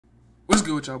What's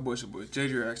good with y'all boys? Your boys,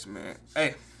 JJ Reaction, man.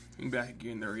 Hey, we back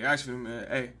again. The reaction, man.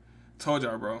 Hey, told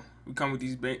y'all, bro. We come with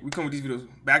these videos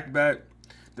back to back.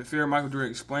 The Fear of Michael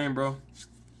Jordan explained, bro.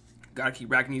 Gotta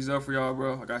keep racking these up for y'all,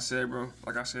 bro. Like I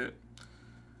said,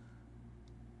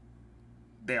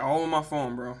 they all on my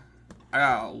phone, bro. I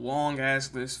got a long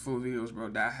ass list full of videos, bro,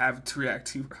 that I have to react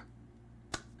to, bro.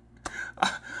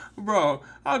 Bro,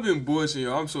 I've been bullshitting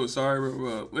y'all. I'm so sorry,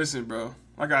 bro. Listen, bro.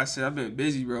 Like I said, I've been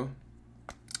busy, bro.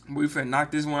 We finna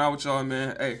knock this one out with y'all,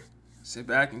 man. Hey, sit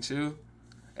back and chill.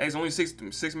 Hey, it's only 6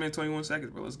 minutes, 21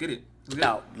 seconds, bro. Let's get it.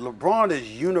 Now, LeBron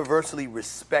is universally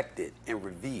respected and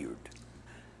revered.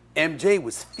 MJ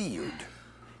was feared.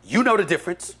 You know the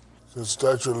difference. Since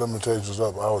statute of limitations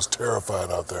up, I was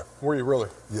terrified out there. Were you really?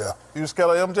 Yeah. You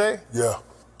scared of MJ? Yeah.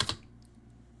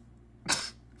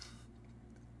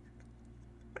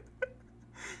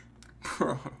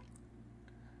 Bro.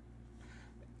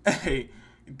 Hey,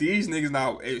 these niggas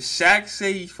now. If Shaq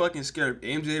say he fucking scared of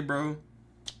MJ, bro.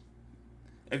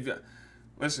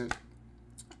 Listen,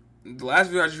 the last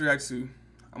video I just reacted to,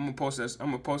 I'm gonna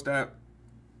post that.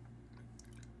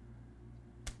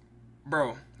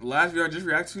 Bro, the last video I just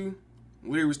reacted to,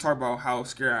 literally was talking about how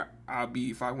scared I'll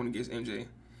be if I went against MJ.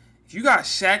 If you got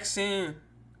Shaq saying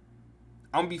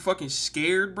I'm gonna be fucking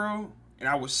scared, bro, and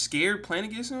I was scared playing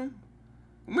against him,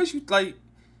 what makes you like?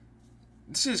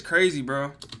 This is crazy,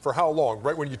 bro. For how long?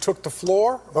 Right when you took the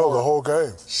floor? Oh, the whole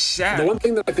game. Shaq. The one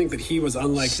thing that I think that he was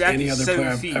unlike Shaq any other player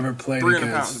I've feet, ever played 300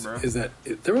 against pounds, is that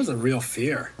there was a real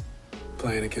fear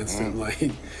playing against him.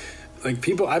 Like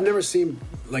people, I've never seen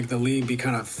like the league be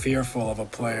kind of fearful of a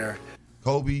player.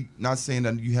 Kobe, not saying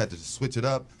that you had to switch it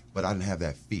up, but I didn't have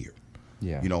that fear.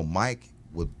 Yeah. You know, Mike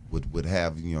would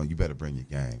have, you know, you better bring your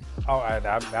game. Oh,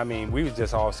 I mean, we was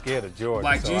just all scared of Jordan.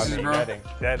 Like so Jesus, I mean, bro.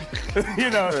 That you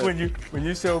know, when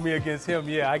you show me against him,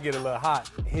 yeah, I get a little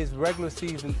hot. His regular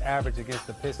season average against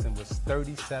the Pistons was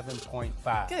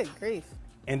 37.5. Good grief.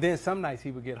 And then some nights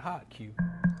he would get hot, Q.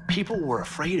 People were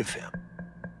afraid of him.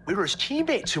 We were his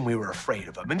teammates and we were afraid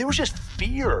of him. And there was just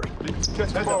fear.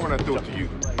 Catch the ball when I throw it to you.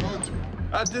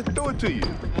 I just throw it to you.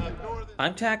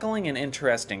 I'm tackling an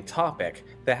interesting topic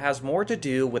that has more to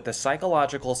do with the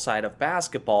psychological side of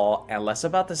basketball and less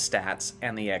about the stats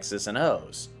and the X's and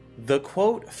O's. The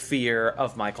quote, fear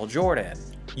of Michael Jordan.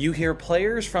 You hear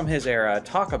players from his era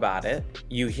talk about it,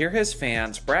 you hear his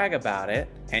fans brag about it,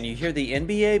 and you hear the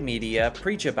NBA media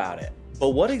preach about it. But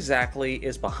what exactly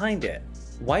is behind it?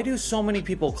 Why do so many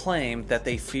people claim that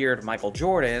they feared Michael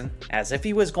Jordan as if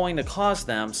he was going to cause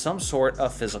them some sort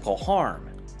of physical harm?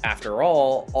 After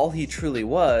all he truly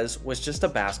was just a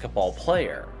basketball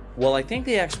player. Well, I think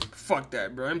the Fuck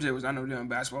that, bro. MJ was not no damn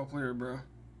basketball player, bro.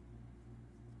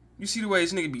 You see the way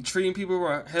this nigga be treating people,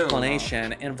 bro? Hell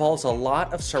explanation involves a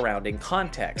lot of surrounding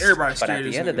context. Everybody's but scared at of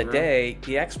the this end of the nigga, bro. day,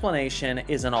 the explanation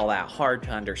isn't all that hard to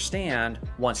understand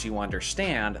once you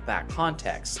understand that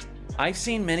context. I've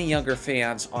seen many younger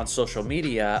fans on social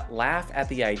media laugh at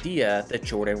the idea that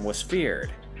Jordan was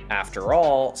feared. After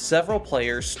all, several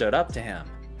players stood up to him.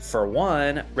 For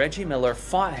one, Reggie Miller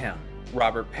fought him,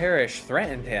 Robert Parrish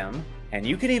threatened him, and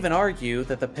you could even argue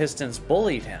that the Pistons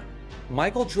bullied him.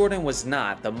 Michael Jordan was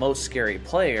not the most scary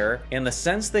player in the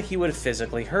sense that he would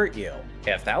physically hurt you.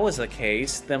 If that was the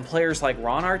case, then players like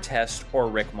Ron Artest or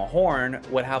Rick Mahorn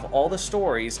would have all the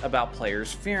stories about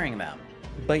players fearing them.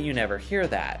 But you never hear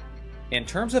that. In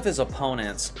terms of his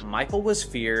opponents, Michael was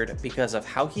feared because of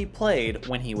how he played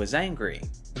when he was angry.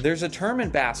 There's a term in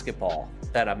basketball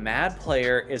that a mad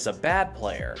player is a bad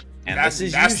player, and this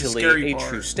is usually a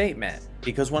true statement,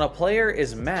 because when a player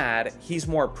is mad, he's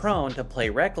more prone to play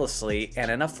recklessly and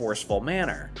in a forceful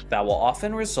manner. That will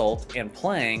often result in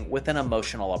playing with an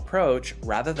emotional approach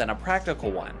rather than a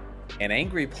practical one. An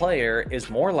angry player is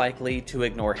more likely to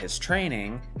ignore his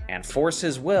training and force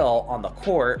his will on the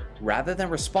court rather than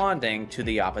responding to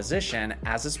the opposition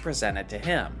as is presented to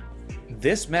him.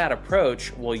 This mad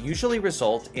approach will usually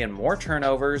result in more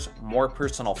turnovers, more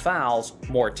personal fouls,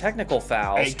 more technical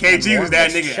fouls, Hey, KG and was more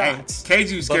that missed nigga. shots. Hey,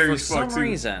 KG was scary but as for fuck, some too.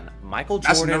 reason, Michael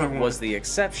That's another Jordan one. was the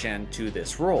exception to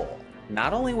this rule.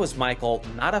 Not only was Michael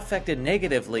not affected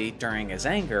negatively during his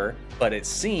anger, but it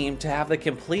seemed to have the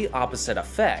complete opposite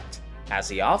effect, as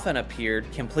he often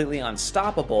appeared completely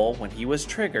unstoppable when he was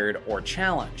triggered or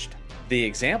challenged. The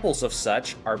examples of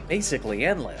such are basically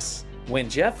endless. When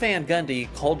Jeff Van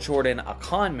Gundy called Jordan a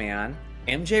con man,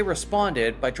 MJ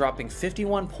responded by dropping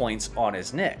 51 points on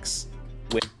his Knicks.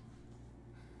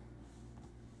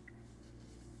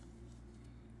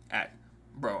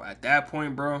 At that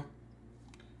point, bro,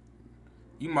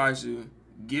 you might as well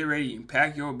get ready and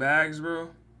pack your bags, bro,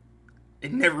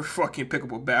 and never fucking pick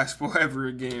up a basketball ever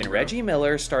again. When bro. Reggie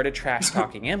Miller started trash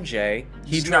talking MJ,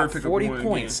 he Just never dropped pick up 40 one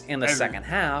points again, in the ever. second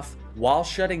half while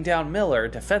shutting down Miller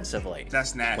defensively.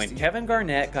 That's nasty. When Kevin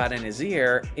Garnett got in his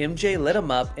ear, MJ lit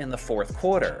him up in the fourth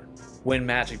quarter. When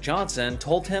Magic Johnson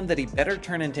told him that he better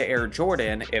turn into Air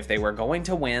Jordan if they were going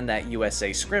to win that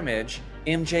USA scrimmage,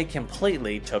 MJ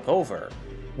completely took over.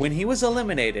 When he was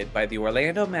eliminated by the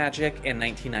Orlando Magic in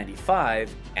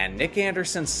 1995, and Nick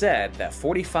Anderson said that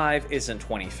 45 isn't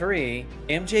 23,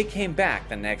 MJ came back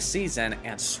the next season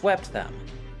and swept them.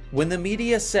 When the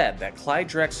media said that Clyde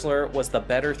Drexler was the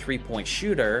better three-point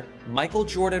shooter, Michael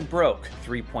Jordan broke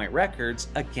three-point records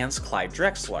against Clyde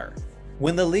Drexler.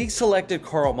 When the league selected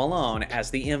Karl Malone as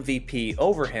the MVP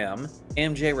over him,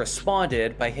 MJ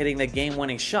responded by hitting the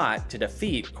game-winning shot to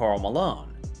defeat Karl Malone.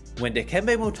 When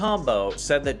Dikembe Mutombo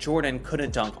said that Jordan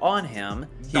couldn't dunk on him,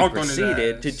 he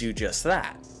proceeded to do just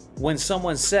that. When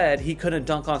someone said he couldn't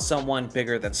dunk on someone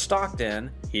bigger than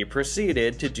Stockton, he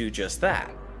proceeded to do just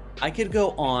that. I could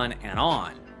go on,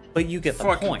 but you get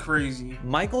the point. Crazy.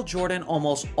 Michael Jordan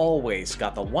almost always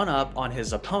got the one-up on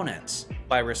his opponents.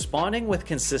 By responding with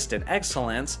consistent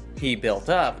excellence, he built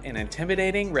up an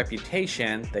intimidating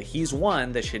reputation that he's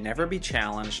one that should never be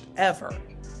challenged ever.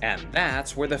 And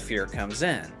that's where the fear comes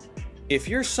in. If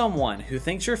you're someone who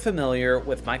thinks you're familiar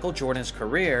with Michael Jordan's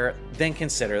career, then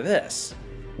consider this.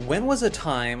 When was a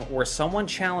time where someone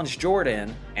challenged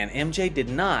Jordan and MJ did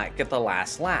not get the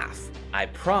last laugh? I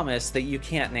promise that you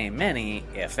can't name many,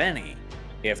 if any.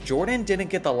 If Jordan didn't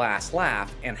get the last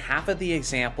laugh in half of the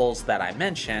examples that I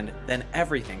mentioned, then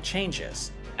everything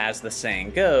changes. As the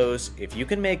saying goes, if you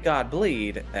can make God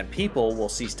bleed, then people will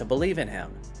cease to believe in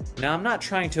him. Now, I'm not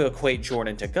trying to equate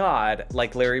Jordan to God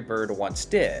like Larry Bird once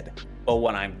did, but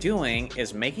what I'm doing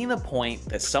is making the point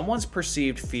that someone's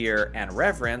perceived fear and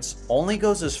reverence only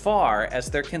goes as far as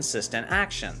their consistent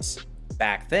actions.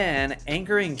 Back then,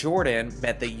 angering Jordan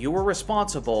meant that you were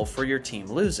responsible for your team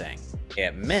losing.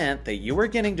 It meant that you were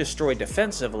getting destroyed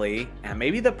defensively, and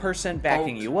maybe the person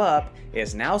backing you up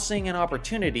is now seeing an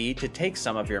opportunity to take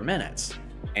some of your minutes.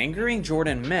 Angering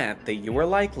Jordan meant that you were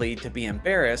likely to be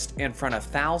embarrassed in front of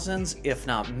thousands, if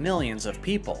not millions of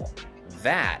people.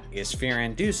 That is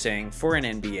fear-inducing for an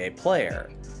NBA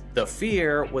player. The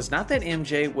fear was not that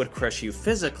MJ would crush you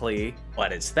physically,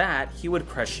 but it's that he would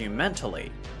crush you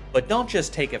mentally. But don't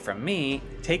just take it from me,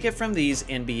 take it from these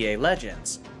NBA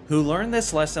legends, who learned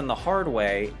this lesson the hard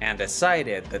way and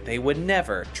decided that they would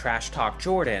never trash talk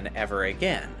Jordan ever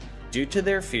again, due to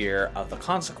their fear of the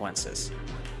consequences.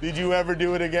 Did you ever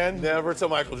do it again? Never to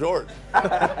Michael Jordan.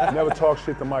 Never talk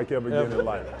shit to Mike ever again in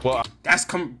life. Well, that's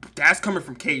coming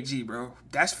from KG, bro.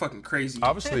 That's fucking crazy.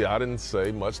 Obviously, I didn't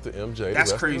say much to MJ.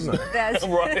 That's crazy. That's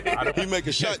right. He make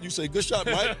a shot, you say, good shot,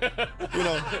 Mike. You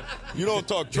know, you don't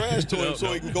talk trash to him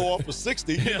so he can go off for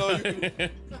 60. You know, you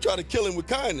try to kill him with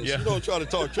kindness. Yeah. You don't try to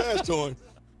talk trash to him.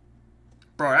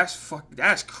 Bro,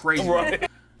 that's crazy. Right.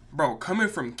 Bro, coming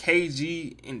from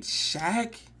KG and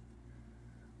Shaq,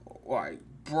 like,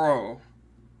 bro,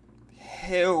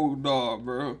 hell no,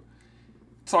 bro.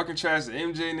 Talking trash to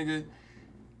MJ, nigga.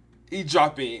 He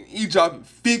dropping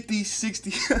 50,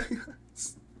 60.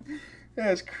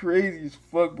 That's crazy as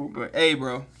fuck, bro. But hey,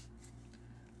 bro,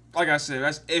 like I said,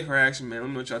 that's it for action, man. Let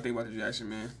me know what y'all think about the reaction,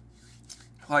 man.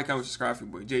 Like, comment, subscribe for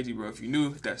your boy JG, bro. If you're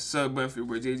new, hit that sub button for your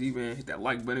boy JG, man. Hit that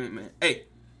like button, man. Hey,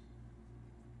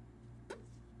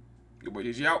 your boy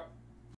JG out.